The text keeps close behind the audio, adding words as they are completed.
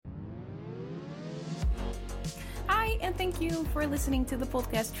and thank you for listening to the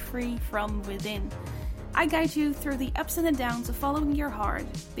podcast Free From Within. I guide you through the ups and the downs of following your heart,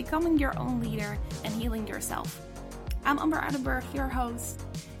 becoming your own leader, and healing yourself. I'm Amber Adenberg, your host,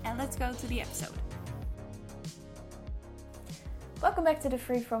 and let's go to the episode. Welcome back to the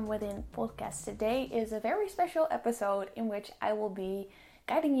Free From Within podcast. Today is a very special episode in which I will be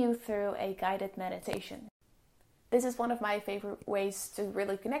guiding you through a guided meditation. This is one of my favorite ways to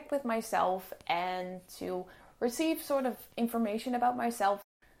really connect with myself and to receive sort of information about myself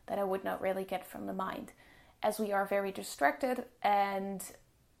that I would not really get from the mind. As we are very distracted and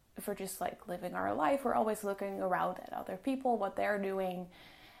if we're just like living our life, we're always looking around at other people, what they're doing.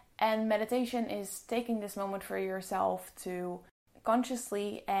 And meditation is taking this moment for yourself to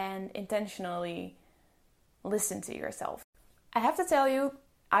consciously and intentionally listen to yourself. I have to tell you,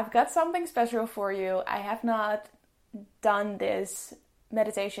 I've got something special for you. I have not done this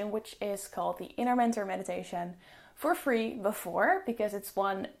meditation, which is called the Inner Mentor meditation, for free before, because it's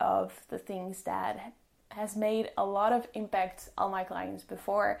one of the things that has made a lot of impact on my clients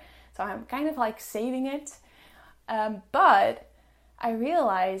before. So I'm kind of like saving it. But I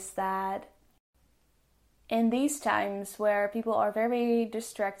realized that in these times where people are very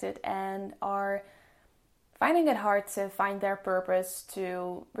distracted and are finding it hard to find their purpose,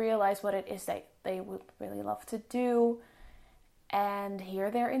 to realize what it is that they would really love to do and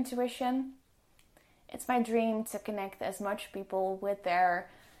hear their intuition. It's my dream to connect as much people with their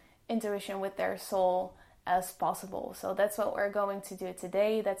intuition, with their soul as possible. So that's what we're going to do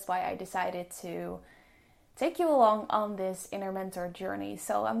today. That's why I decided to take you along on this Inner Mentor journey.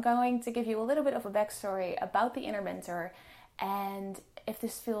 So I'm going to give you a little bit of a backstory about the Inner Mentor. And if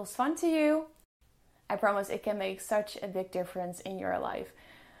this feels fun to you, I promise it can make such a big difference in your life.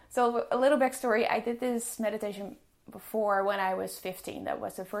 So a little backstory, I did this meditation before when I was 15. That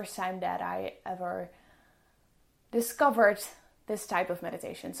was the first time that I ever discovered this type of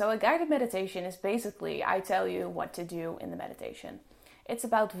meditation. So a guided meditation is basically, I tell you what to do in the meditation. It's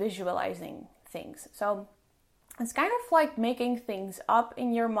about visualizing things. So it's kind of like making things up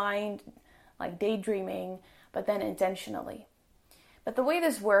in your mind, like daydreaming, but then intentionally. But the way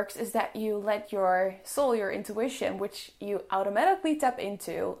this works is that you let your soul, your intuition, which you automatically tap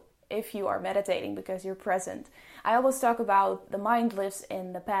into if you are meditating because you're present. I always talk about the mind lives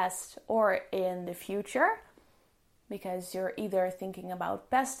in the past or in the future because you're either thinking about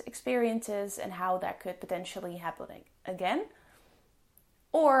past experiences and how that could potentially happen again,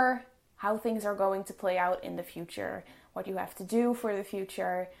 or how things are going to play out in the future, what you have to do for the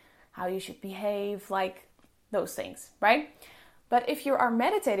future, how you should behave, like those things, right? But if you are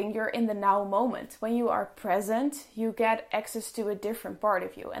meditating, you're in the now moment. When you are present, you get access to a different part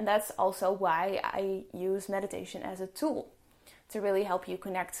of you. And that's also why I use meditation as a tool to really help you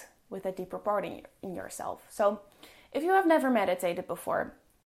connect with a deeper part in yourself. So if you have never meditated before,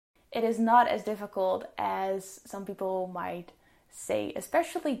 it is not as difficult as some people might say.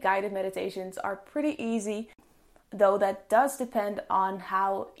 Especially guided meditations are pretty easy, though that does depend on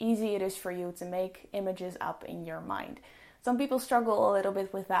how easy it is for you to make images up in your mind. Some people struggle a little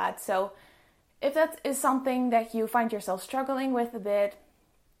bit with that. So if that is something that you find yourself struggling with a bit,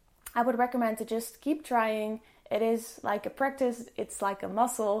 I would recommend to just keep trying. It is like a practice, it's like a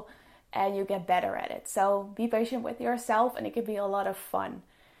muscle, and you get better at it. So be patient with yourself and it can be a lot of fun.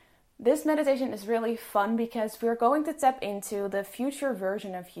 This meditation is really fun because we're going to tap into the future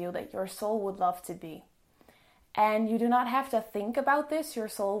version of you that your soul would love to be. And you do not have to think about this. Your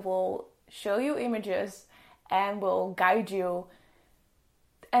soul will show you images and will guide you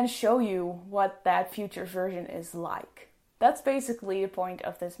and show you what that future version is like. That's basically the point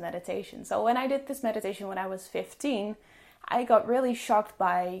of this meditation. So when I did this meditation when I was 15, I got really shocked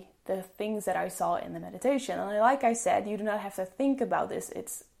by the things that I saw in the meditation. And like I said, you do not have to think about this.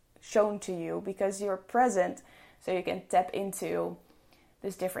 It's shown to you because you're present, so you can tap into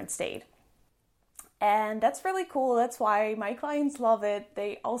this different state. And that's really cool. That's why my clients love it.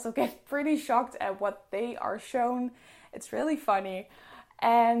 They also get pretty shocked at what they are shown. It's really funny.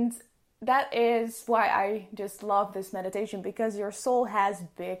 And that is why I just love this meditation, because your soul has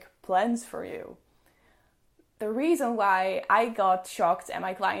big plans for you. The reason why I got shocked and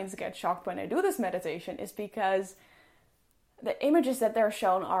my clients get shocked when I do this meditation is because the images that they're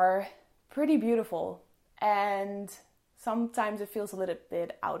shown are pretty beautiful. And sometimes it feels a little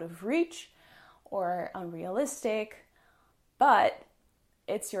bit out of reach or unrealistic, but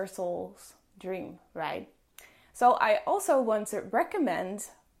it's your soul's dream, right? So I also want to recommend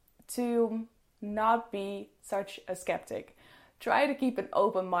to not be such a skeptic. Try to keep an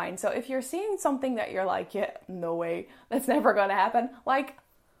open mind. So if you're seeing something that you're like, yeah, no way, that's never gonna happen, like,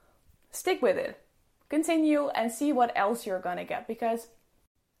 stick with it. continue and see what else you're gonna get, because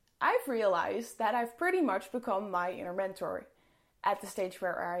I've realized that I've pretty much become my inner mentor at the stage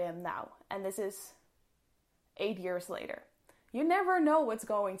where I am now. And this is 8 years later. You never know what's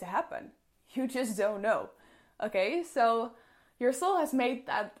going to happen. You just don't know. Okay, so your soul has made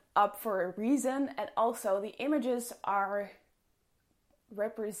that up for a reason, and also the images are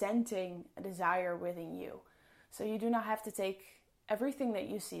representing a desire within you. So you do not have to take everything that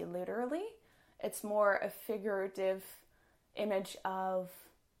you see literally. It's more a figurative image of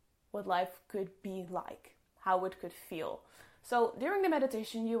what life could be like, how it could feel. So during the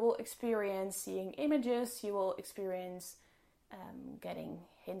meditation, you will experience seeing images, you will experience getting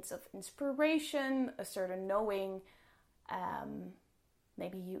hints of inspiration, a certain knowing,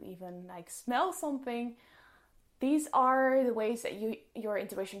 maybe you even like smell something. These are the ways that your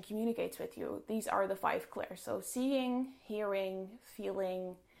intuition communicates with you. These are the 5 clairs. So seeing, hearing,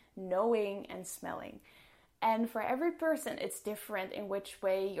 feeling, knowing, and smelling. And for every person, it's different in which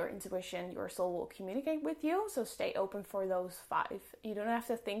way your intuition, your soul will communicate with you. So stay open for those 5. You don't have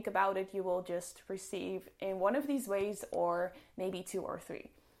to think about it. You will just receive in one of these ways, or maybe 2 or 3.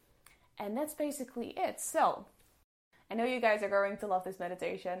 And that's basically it. So I know you guys are going to love this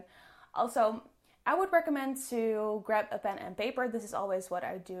meditation. Also, I would recommend to grab a pen and paper. This is always what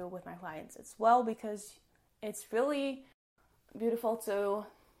I do with my clients as well, because it's really beautiful to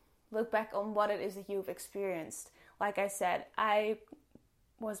look back on what it is that you've experienced. Like I said, I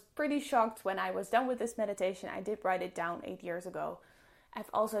was pretty shocked when I was done with this meditation. I did write it down 8 years ago. I've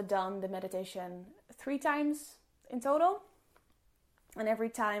also done the meditation 3 times in total. And every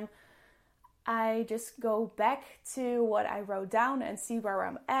time I just go back to what I wrote down and see where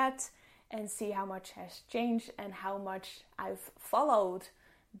I'm at and see how much has changed and how much I've followed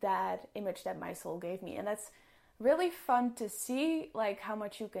that image that my soul gave me. And that's really fun to see, like how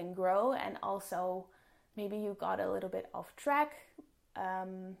much you can grow, and also maybe you got a little bit off track,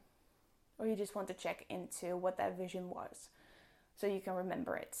 or you just want to check into what that vision was so you can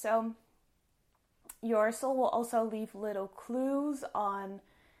remember it. So your soul will also leave little clues on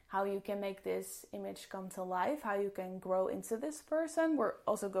how you can make this image come to life, how you can grow into this person. We're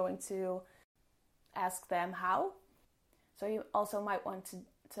also going to ask them how. So you also might want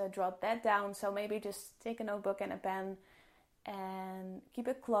to jot that down. So maybe just take a notebook and a pen and keep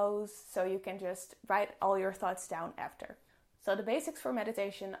it close so you can just write all your thoughts down after. So the basics for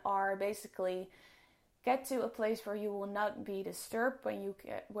meditation are basically get to a place where you will not be disturbed,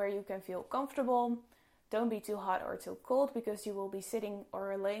 where you can feel comfortable. Don't be too hot or too cold, because you will be sitting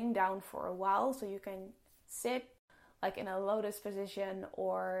or laying down for a while. So you can sit like in a lotus position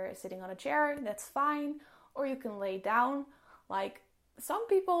or sitting on a chair, that's fine. Or you can lay down. Like some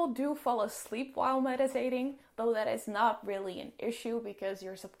people do fall asleep while meditating, though that is not really an issue, because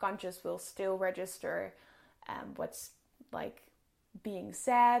your subconscious will still register what's like being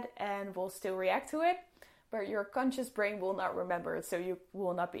said and will still react to it, but your conscious brain will not remember it, so you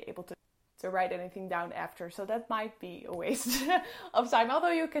will not be able to write anything down after. So that might be a waste of time,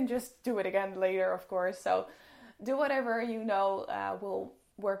 although you can just do it again later, of course. So do whatever you know will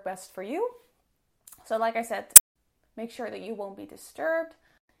work best for you. So like I said, make sure that you won't be disturbed.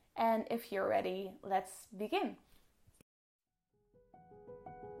 And if you're ready, let's begin.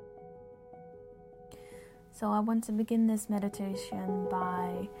 So I want to begin this meditation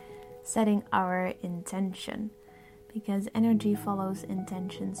by setting our intention, because energy follows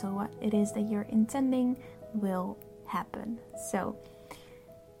intention. So what it is that you're intending will happen. So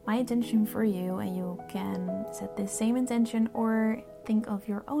my intention for you, and you can set the same intention or think of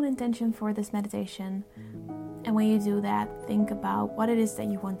your own intention for this meditation. And when you do that, think about what it is that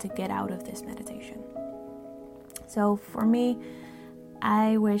you want to get out of this meditation. So for me,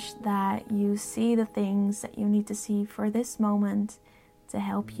 I wish that you see the things that you need to see for this moment to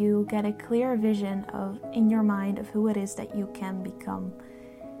help you get a clear vision in your mind of who it is that you can become.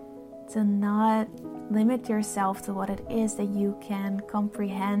 To not limit yourself to what it is that you can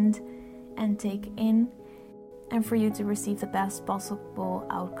comprehend and take in, and for you to receive the best possible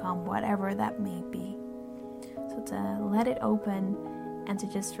outcome, whatever that may be. So to let it open and to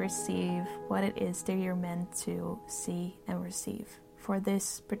just receive what it is that you're meant to see and receive for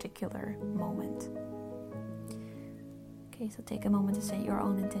this particular moment. Okay, so take a moment to set your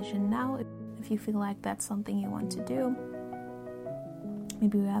own intention now if you feel like that's something you want to do.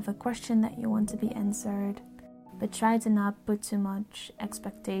 Maybe you have a question that you want to be answered, but try to not put too much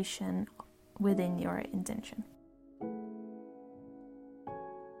expectation within your intention.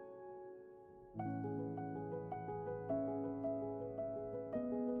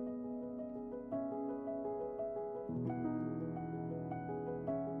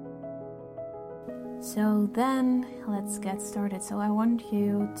 So then let's get started. So I want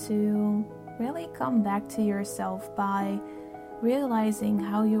you to really come back to yourself by realizing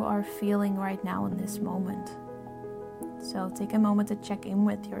how you are feeling right now in this moment. So take a moment to check in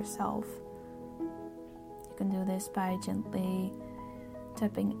with yourself. You can do this by gently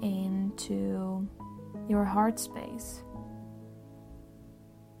tapping into your heart space.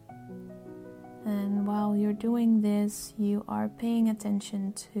 And while you're doing this, you are paying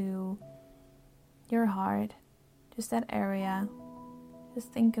attention to your heart, just that area.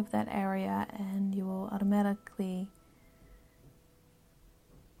 Just think of that area and you will automatically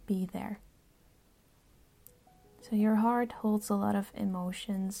be there. So your heart holds a lot of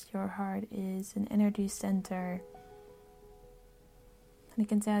emotions. Your heart is an energy center. And it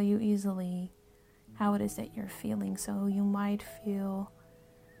can tell you easily how it is that you're feeling. So you might feel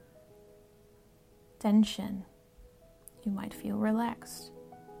tension. You might feel relaxed.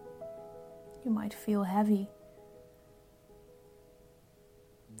 You might feel heavy.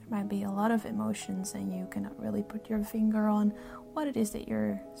 There might be a lot of emotions and you cannot really put your finger on what it is that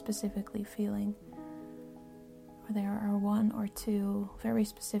you're specifically feeling. Or there are one or two very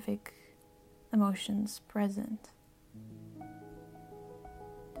specific emotions present.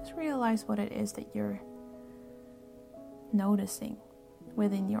 Just realize what it is that you're noticing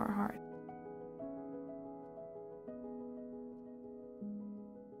within your heart.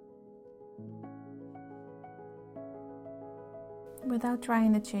 Without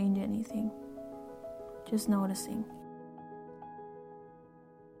trying to change anything, just noticing.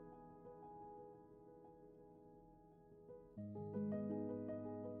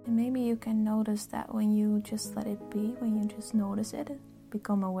 And maybe you can notice that when you just let it be, when you just notice it,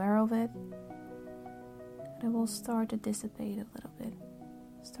 become aware of it, it will start to dissipate a little bit.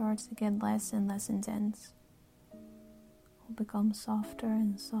 It starts to get less and less intense. It will become softer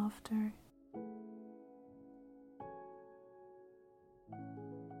and softer.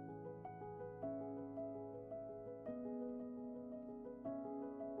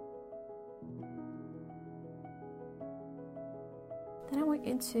 Then I want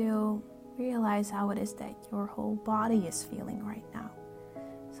you to realize how it is that your whole body is feeling right now.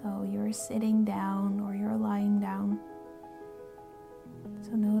 So you're sitting down or you're lying down.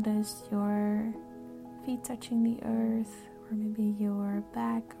 So notice your feet touching the earth, or maybe your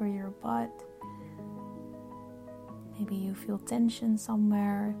back or your butt. Maybe you feel tension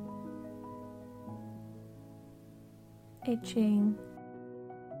somewhere, itching.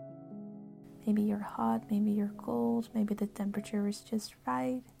 Maybe you're hot, maybe you're cold, maybe the temperature is just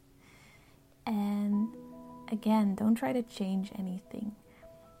right. And again, don't try to change anything.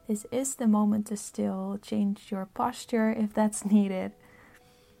 This is the moment to still change your posture if that's needed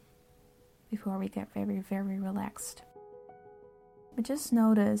before we get very, very relaxed. But just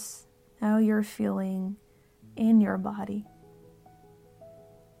notice how you're feeling in your body.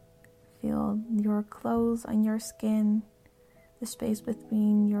 Feel your clothes on your skin, the space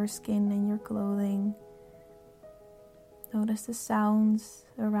between your skin and your clothing. Notice the sounds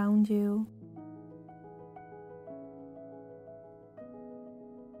around you.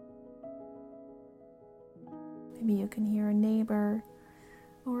 Maybe you can hear a neighbor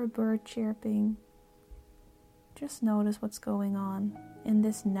or a bird chirping. Just notice what's going on in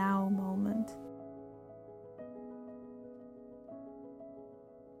this now moment.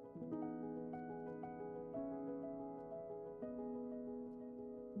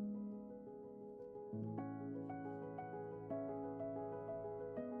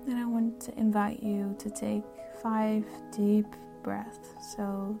 And I want to invite you to take 5 deep breaths.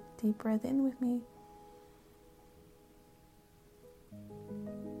 So deep breath in with me.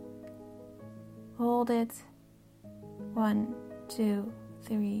 Hold it. 1, 2,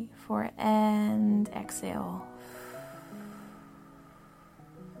 3, 4, and exhale.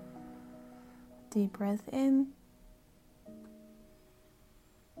 Deep breath in.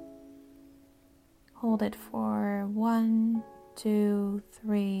 Hold it for 1, 2,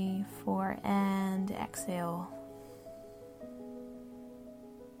 3, 4, and exhale.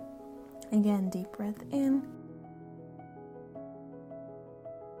 Again, deep breath in.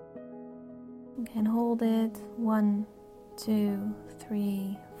 Again, hold it. 1, 2,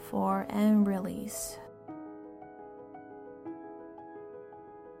 3, 4, and release.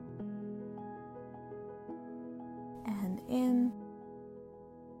 And in.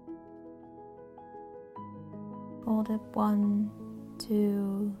 Hold it. 1,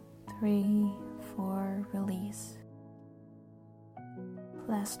 2, 3, 4, release.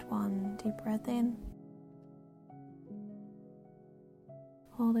 Last one, deep breath in.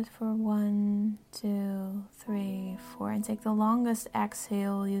 Hold it for 1, 2, 3, 4, and take the longest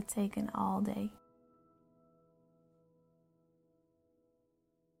exhale you've taken all day.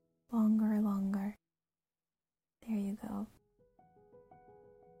 longer. There you go.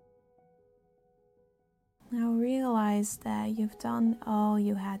 Now realize that you've done all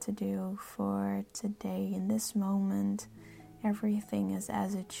you had to do for today. In this moment, everything is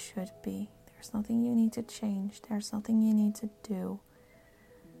as it should be. There's nothing you need to change. There's nothing you need to do.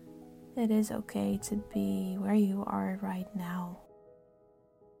 It is okay to be where you are right now.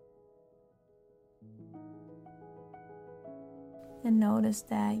 And notice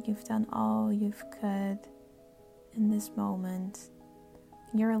that you've done all you could in this moment.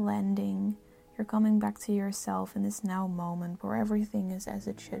 You're landing. You're coming back to yourself in this now moment where everything is as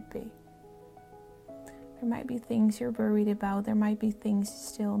it should be. There might be things you're worried about. There might be things you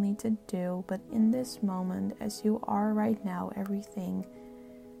still need to do. But in this moment, as you are right now, everything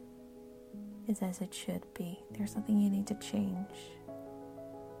is as it should be. There's nothing you need to change.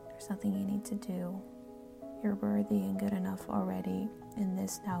 There's nothing you need to do. You're worthy and good enough already in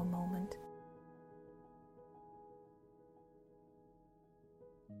this now moment.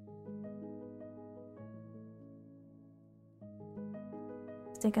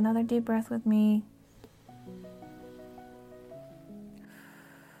 Take another deep breath with me.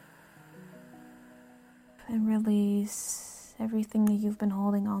 And release everything that you've been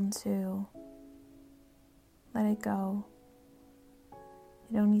holding on to. Let it go.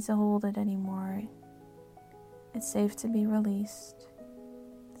 You don't need to hold it anymore. It's safe to be released.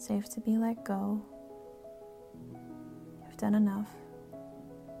 It's safe to be let go. You've done enough.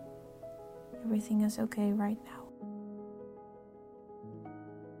 Everything is okay right now.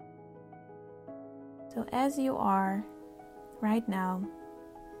 So as you are right now,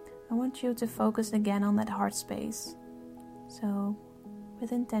 I want you to focus again on that heart space. So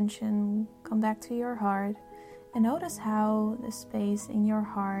with intention, come back to your heart and notice how the space in your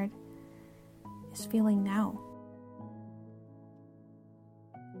heart is feeling now.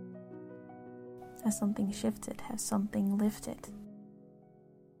 Has something shifted? Has something lifted?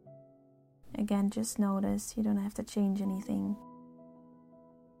 Again, just notice. You don't have to change anything.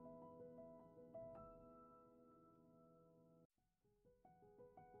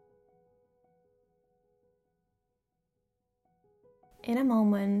 In a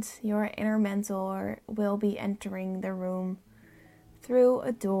moment, your inner mentor will be entering the room through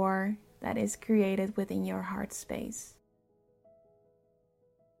a door that is created within your heart space.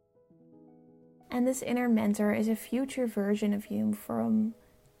 And this inner mentor is a future version of you from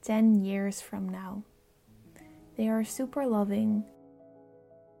 10 years from now. They are super loving.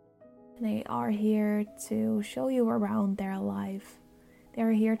 And they are here to show you around their life. They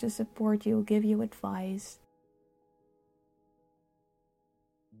are here to support you, give you advice.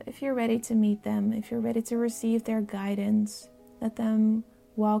 If you're ready to meet them, if you're ready to receive their guidance, let them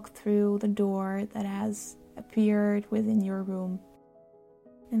walk through the door that has appeared within your room.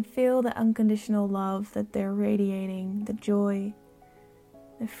 And feel the unconditional love that they're radiating, the joy,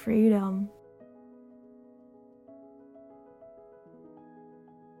 the freedom.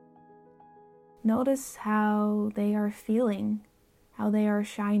 Notice how they are feeling, how they are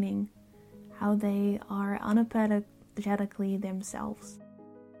shining, how they are unapologetically themselves.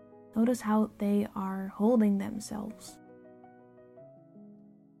 Notice how they are holding themselves,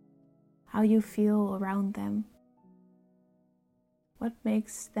 how you feel around them. What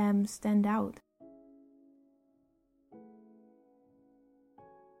makes them stand out?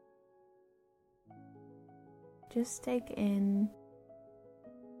 Just take in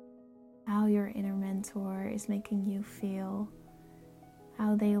how your inner mentor is making you feel,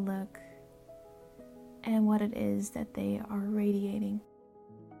 how they look, and what it is that they are radiating.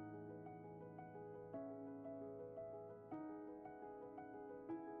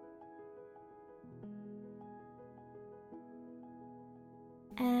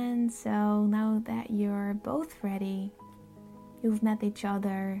 And so now that you're both ready, you've met each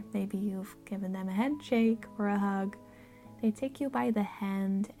other, maybe you've given them a handshake or a hug, they take you by the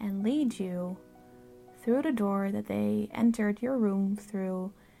hand and lead you through the door that they entered your room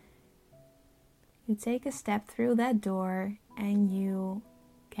through. You take a step through that door and you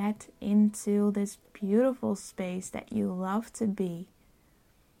get into this beautiful space that you love to be.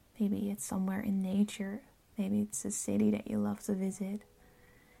 Maybe it's somewhere in nature, maybe it's a city that you love to visit.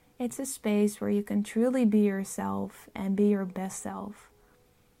 It's a space where you can truly be yourself and be your best self.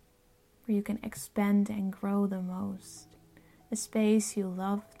 Where you can expand and grow the most. A space you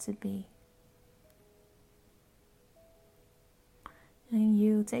love to be. And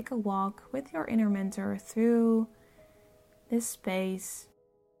you take a walk with your inner mentor through this space,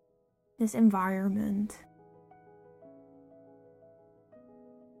 this environment.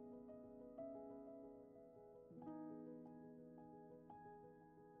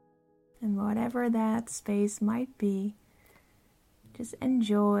 And whatever that space might be, just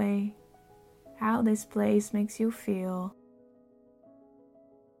enjoy how this place makes you feel.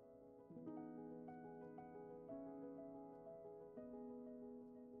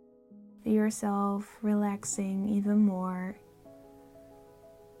 Feel yourself relaxing even more,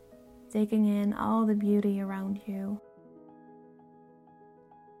 taking in all the beauty around you.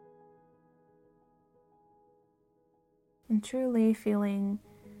 And truly feeling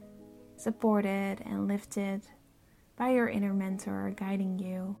supported and lifted by your inner mentor guiding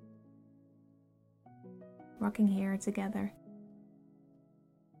you, walking here together.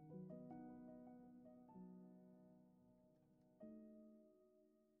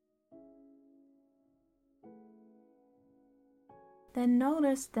 Then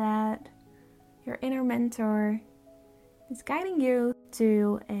notice that your inner mentor is guiding you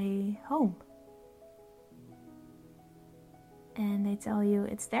to a home. And they tell you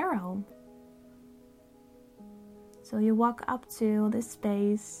it's their home. So you walk up to this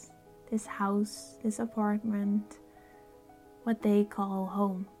space, this house, this apartment, what they call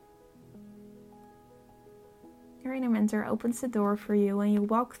home. Your inner mentor opens the door for you and you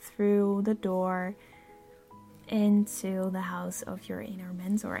walk through the door into the house of your inner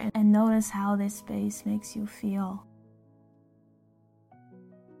mentor. And notice how this space makes you feel.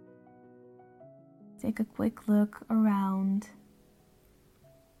 Take a quick look around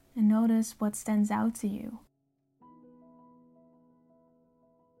and notice what stands out to you.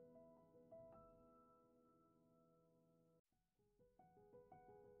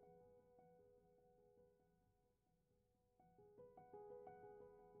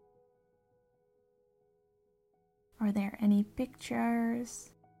 Are there any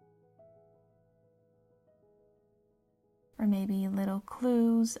pictures? Or maybe little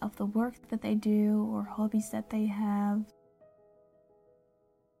clues of the work that they do or hobbies that they have?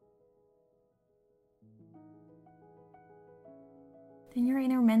 Then your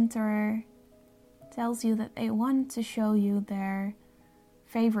inner mentor tells you that they want to show you their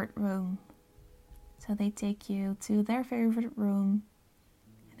favorite room. So they take you to their favorite room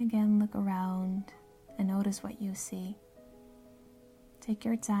and again look around and notice what you see. Take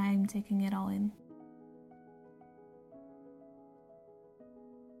your time taking it all in.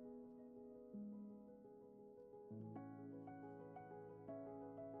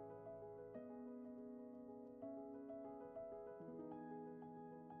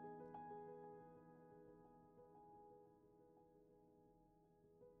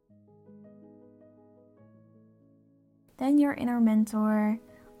 Then your inner mentor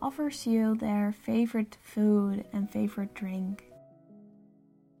offers you their favorite food and favorite drink.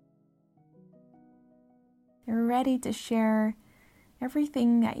 They're ready to share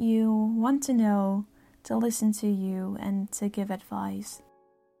everything that you want to know, to listen to you and to give advice.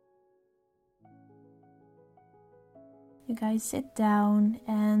 You guys sit down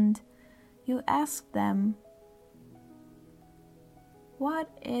and you ask them, what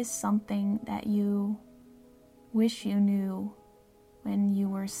is something that you wish you knew when you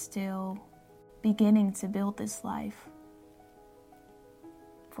were still beginning to build this life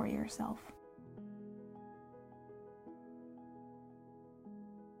for yourself?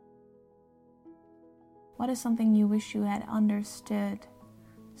 What is something you wish you had understood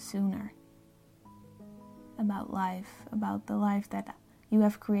sooner about life, about the life that you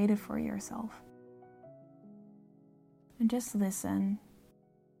have created for yourself? And just listen.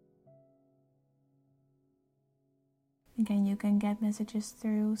 Again, you can get messages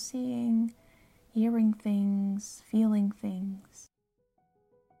through seeing, hearing things, feeling things.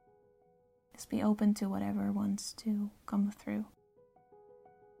 Just be open to whatever wants to come through.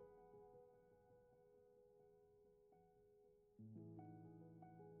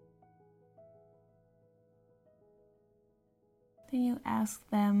 Then you ask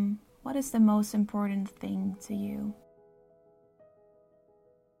them, what is the most important thing to you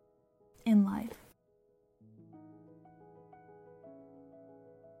in life?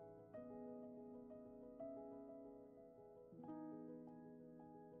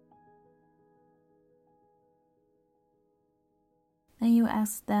 Then you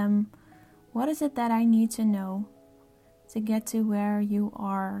ask them, what is it that I need to know to get to where you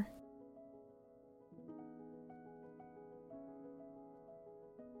are?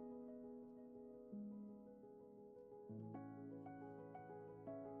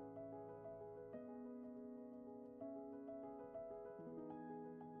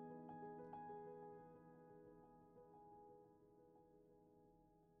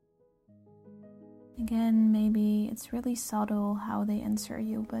 Again, maybe it's really subtle how they answer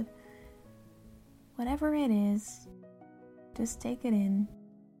you, but whatever it is, just take it in.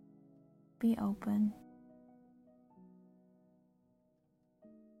 Be open.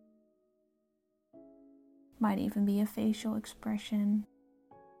 Might even be a facial expression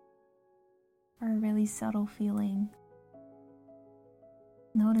or a really subtle feeling.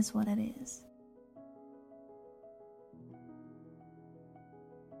 Notice what it is.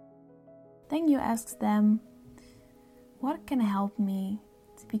 Then you ask them, what can help me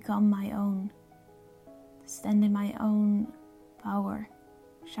to become my own? To stand in my own power,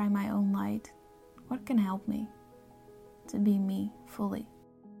 shine my own light. What can help me to be me fully?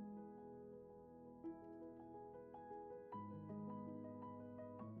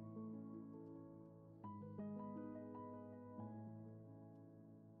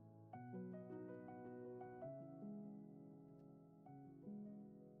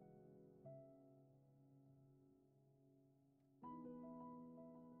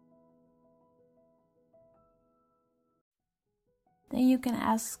 Then you can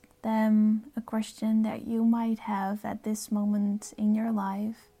ask them a question that you might have at this moment in your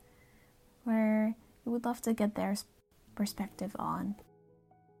life where you would love to get their perspective on.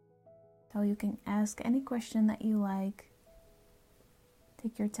 So you can ask any question that you like.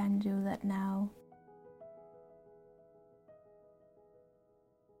 Take your time to do that now.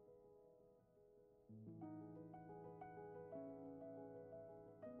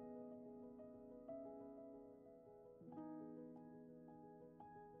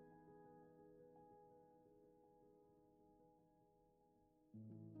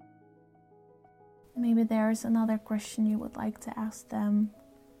 Maybe there's another question you would like to ask them.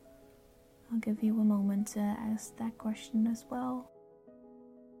 I'll give you a moment to ask that question as well.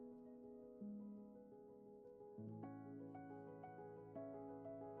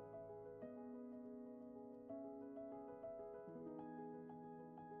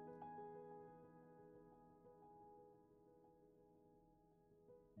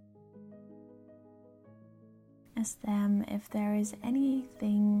 Ask them if there is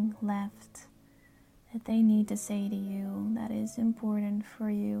anything left that they need to say to you that is important for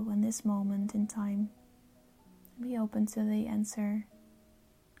you in this moment in time. Be open to the answer.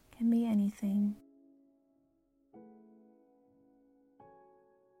 Can be anything.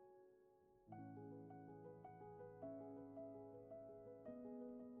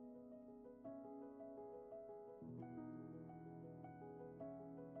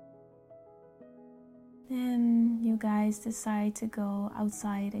 Then you guys decide to go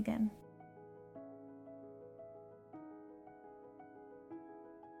outside again.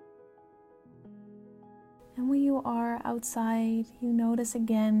 And when you are outside, you notice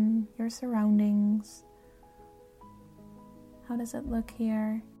again your surroundings. How does it look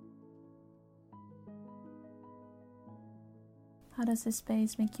here? How does this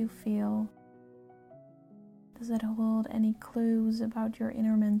space make you feel? Does it hold any clues about your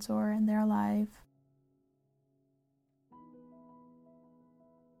inner mentor and their life?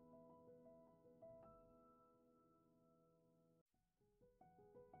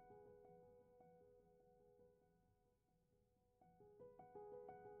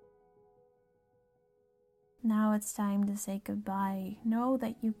 Now it's time to say goodbye. Know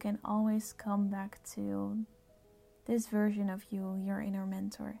that you can always come back to this version of you, your inner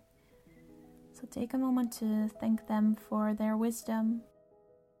mentor. So take a moment to thank them for their wisdom.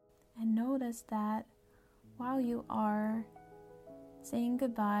 And notice that while you are saying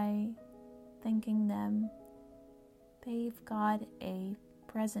goodbye, thanking them, they've got a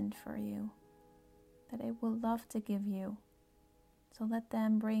present for you that they would love to give you. So let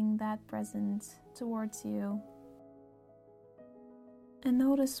them bring that present towards you. And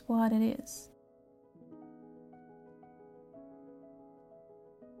notice what it is.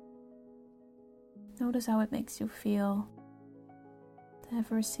 Notice how it makes you feel to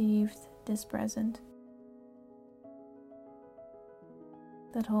have received this present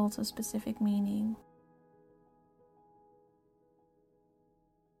that holds a specific meaning.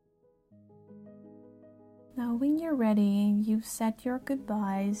 Now, when you're ready, you've said your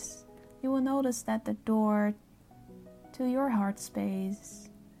goodbyes, you will notice that the door to your heart space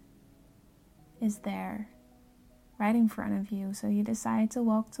is there, right in front of you. So you decide to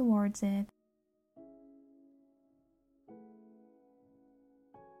walk towards it.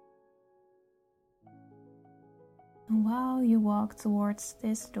 And while you walk towards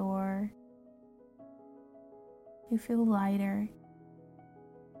this door, you feel lighter.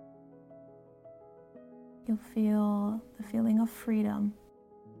 You feel the feeling of freedom,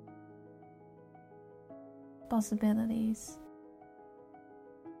 possibilities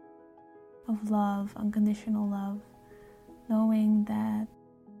of love, unconditional love, knowing that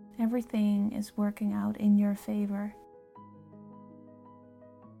everything is working out in your favor.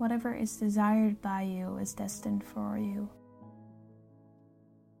 Whatever is desired by you is destined for you.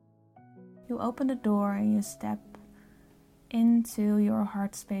 You open the door and you step into your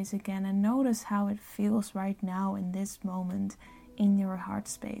heart space again and notice how it feels right now in this moment in your heart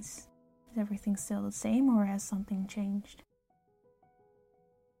space. Is everything still the same or has something changed?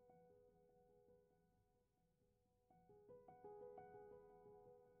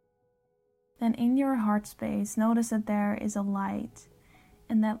 Then in your heart space, notice that there is a light,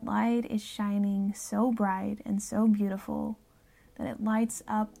 and that light is shining so bright and so beautiful that it lights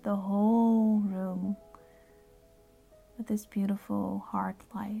up the whole room with this beautiful heart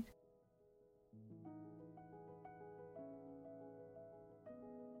light.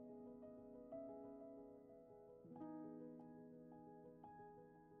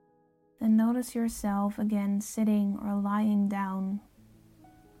 Then notice yourself again sitting or lying down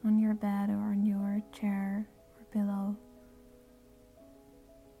on your bed or on your chair or pillow.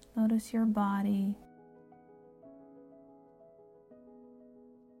 Notice your body.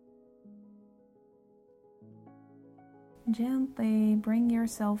 Gently bring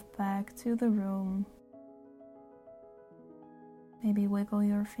yourself back to the room. Maybe wiggle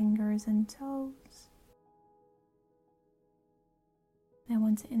your fingers and toes. I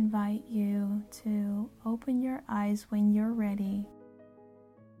want to invite you to open your eyes when you're ready.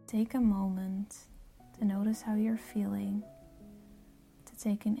 Take a moment to notice how you're feeling, to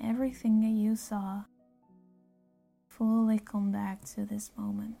take in everything that you saw. Fully come back to this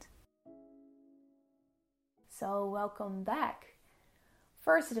moment. So welcome back.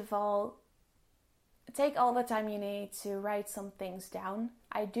 First of all, take all the time you need to write some things down.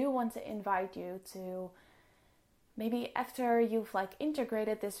 I do want to invite you to maybe after you've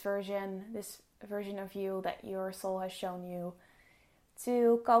integrated this version of you that your soul has shown you,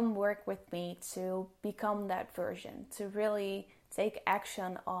 to come work with me to become that version, to really take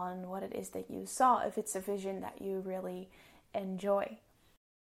action on what it is that you saw, if it's a vision that you really enjoy.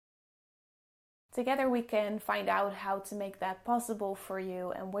 Together we can find out how to make that possible for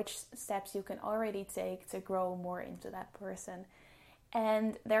you and which steps you can already take to grow more into that person.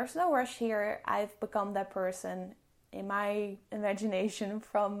 And there's no rush here. I've become that person in my imagination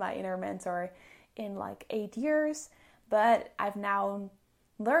from my inner mentor in 8 years, but I've now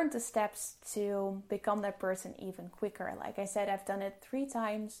learned the steps to become that person even quicker. Like I said, I've done it 3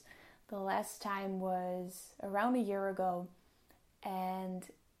 times. The last time was around a year ago, and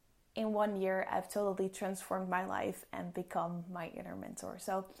in 1 year I've totally transformed my life and become my inner mentor.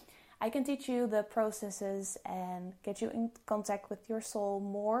 So I can teach you the processes and get you in contact with your soul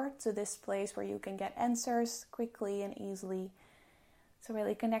more, to this place where you can get answers quickly and easily. So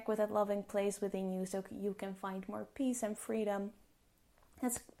really connect with that loving place within you so you can find more peace and freedom.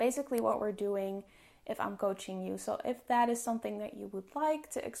 That's basically what we're doing if I'm coaching you. So if that is something that you would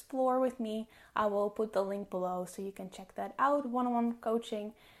like to explore with me, I will put the link below so you can check that out, one-on-one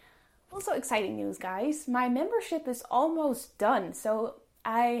coaching. Also exciting news, guys. My membership is almost done. So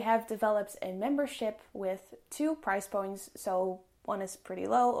I have developed a membership with 2 price points. So one is pretty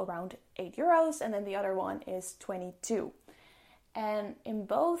low, around €8, and then the other one is 22. And in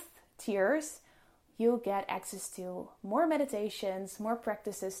both tiers, you'll get access to more meditations, more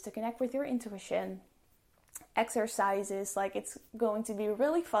practices to connect with your intuition, exercises. It's going to be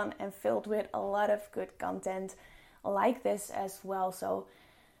really fun and filled with a lot of good content like this as well. So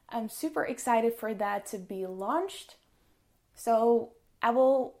I'm super excited for that to be launched. So I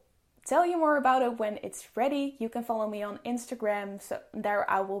will tell you more about it when it's ready. You can follow me on Instagram. So there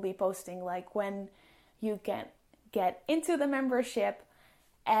I will be posting when you can get into the membership.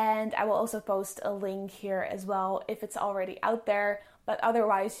 And I will also post a link here as well if it's already out there. But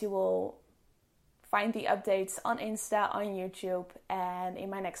otherwise you will find the updates on Insta, on YouTube, and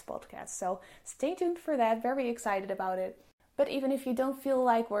in my next podcast. So stay tuned for that. Very excited about it. But even if you don't feel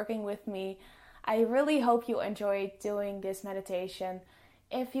like working with me, I really hope you enjoyed doing this meditation.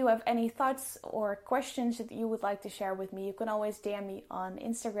 If you have any thoughts or questions that you would like to share with me, you can always DM me on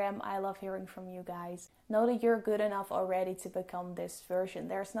Instagram. I love hearing from you guys. Know that you're good enough already to become this version.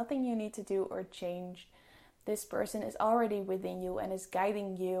 There's nothing you need to do or change. This person is already within you and is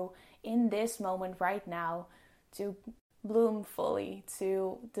guiding you in this moment right now to bloom fully,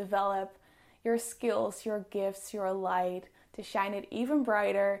 to develop your skills, your gifts, your light, to shine it even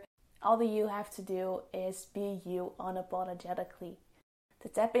brighter. All that you have to do is be you unapologetically. To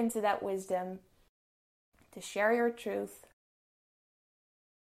tap into that wisdom, to share your truth,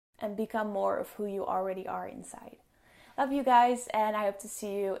 and become more of who you already are inside. Love you guys, and I hope to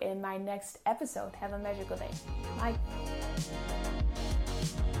see you in my next episode. Have a magical day. Bye.